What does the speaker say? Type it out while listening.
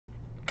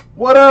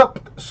What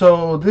up?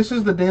 So this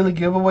is the daily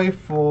giveaway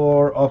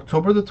for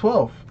October the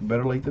 12th.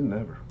 Better late than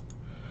never.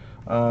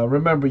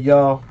 Remember,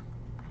 y'all,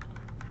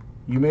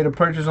 you made a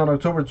purchase on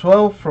October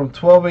 12th from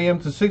 12 a.m.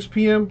 to 6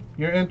 p.m.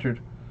 You're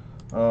entered.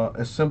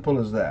 As simple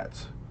as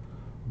that.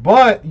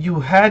 But you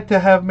had to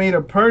have made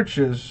a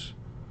purchase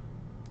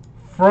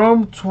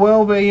from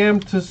 12 a.m.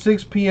 to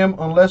 6 p.m.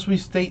 unless we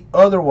state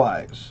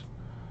otherwise.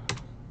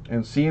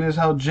 And seeing as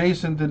how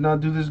Jason did not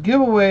do this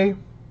giveaway,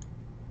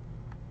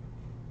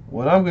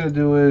 what I'm going to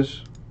do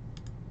is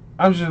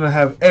I'm just going to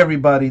have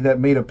everybody that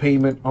made a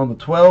payment on the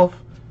 12th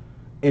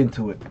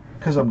into it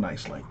because I'm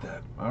nice like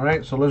that. All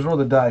right, so let's roll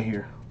the die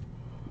here.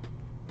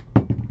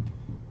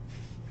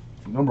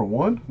 Number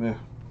one, yeah.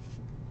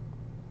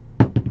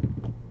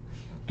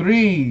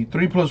 3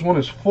 plus 1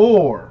 is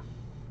 4.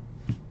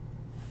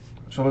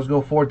 So let's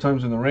go 4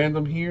 times in the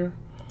random here.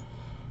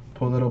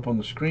 Pull that up on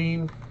the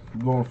screen. I'm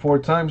going 4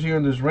 times here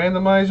in this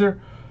randomizer.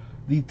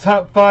 The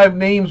top 5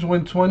 names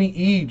win 20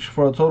 each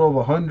for a total of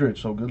 100.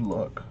 So good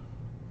luck.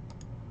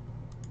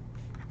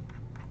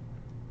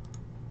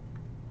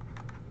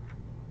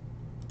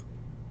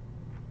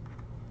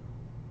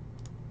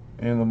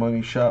 And the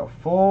money shot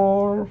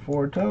 4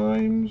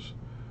 times.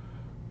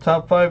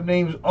 Top 5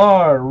 names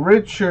are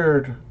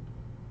Richard,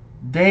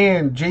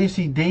 Dan,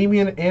 JC,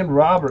 Damien, and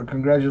Robert.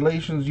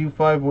 Congratulations, you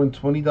 5 win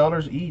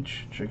 $20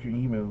 each. Check your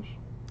emails.